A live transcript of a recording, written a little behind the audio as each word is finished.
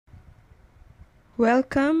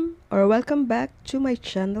Welcome back to my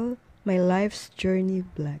channel, My Life's Journey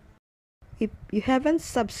Vlog. If you haven't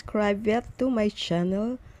subscribed yet to my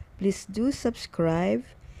channel, please do subscribe.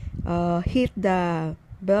 Hit the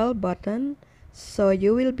bell button so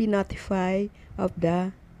you will be notified of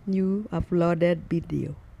the new uploaded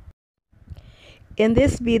video. In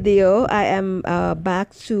this video, I am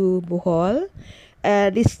back to Bohol.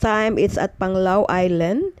 This time it's at Panglao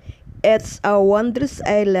Island. It's a wondrous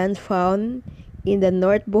island found in the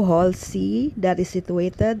North Bohol Sea that is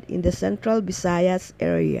situated in the central Visayas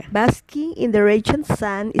area. Basking in the radiant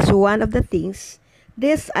sun is one of the things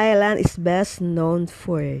this island is best known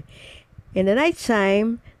for. In the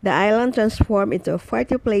nighttime, the island transforms into a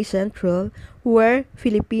party place central where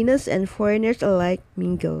Filipinos and foreigners alike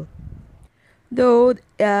mingle. Though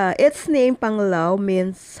its name Panglao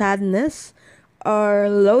means sadness or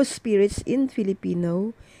low spirits in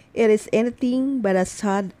Filipino, it is anything but a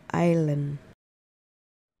sad island.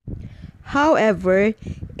 However,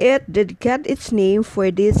 it did get its name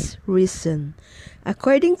for this reason.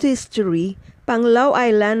 According to history, Panglao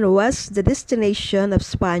Island was the destination of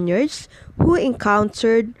Spaniards who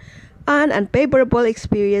encountered an unfavorable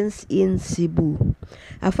experience in Cebu.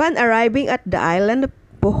 Upon arriving at the island of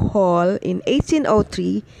Bohol in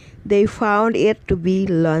 1803, they found it to be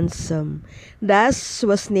lonesome. Thus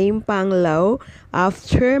was named Panglao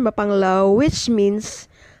after Mapanglao, which means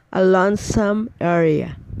a lonesome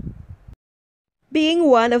area. Being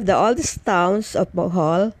one of the oldest towns of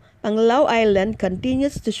Bohol, Panglao Island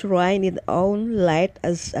continues to shine in its own light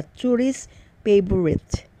as a tourist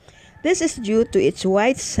favorite. This is due to its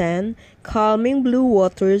white sand, calming blue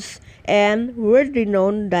waters, and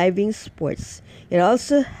world-renowned diving sports. It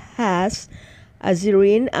also has a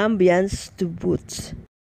serene ambience to boot.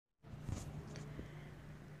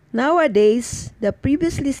 Nowadays, the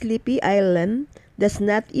previously sleepy island does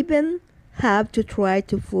not even have to try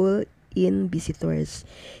to fool in visitors.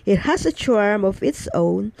 It has a charm of its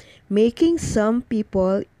own, making some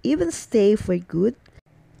people even stay for good.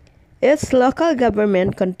 Its local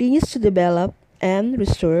government continues to develop and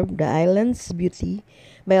preserve the island's beauty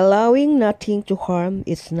by allowing nothing to harm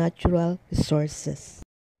its natural resources.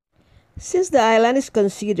 Since the island is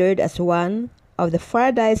considered as one of the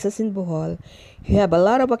paradises in Bohol, you have a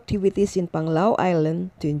lot of activities in Panglao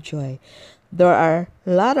Island to enjoy. There are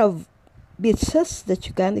a lot of beaches that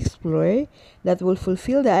you can explore that will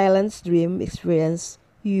fulfill the island's dream experience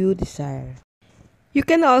you desire. You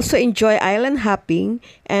can also enjoy island hopping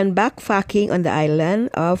and backpacking on the island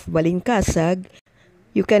of Balincasag.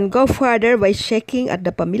 You can go further by checking at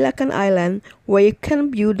the Pamilacan Island where you can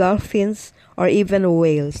view dolphins or even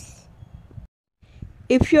whales.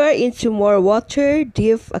 If you are into more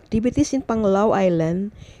water-deep activities in Panglao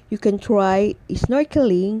Island, you can try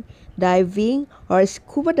snorkeling, diving, or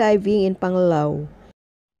scuba diving in Panglao.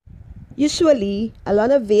 Usually,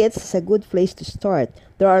 Alona Beach is a good place to start.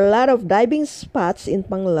 There are a lot of diving spots in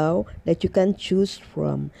Panglao that you can choose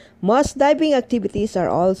from. Most diving activities are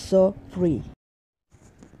also free.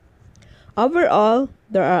 Overall,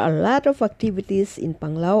 there are a lot of activities in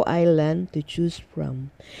Panglao Island to choose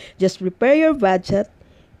from. Just prepare your budget,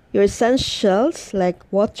 your essentials like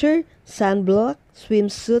water, sunblock,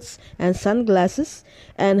 swimsuits, and sunglasses,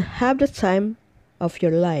 and have the time of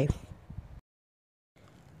your life.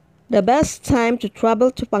 The best time to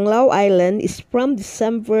travel to Panglao Island is from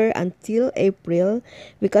December until April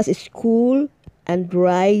because it's cool and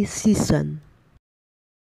dry season.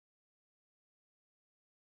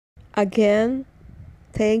 Again,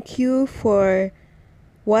 thank you for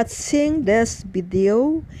watching this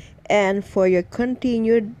video and for your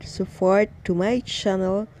continued support to my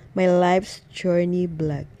channel, My Life's Journey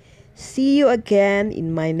Vlog. See you again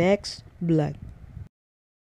in my next vlog.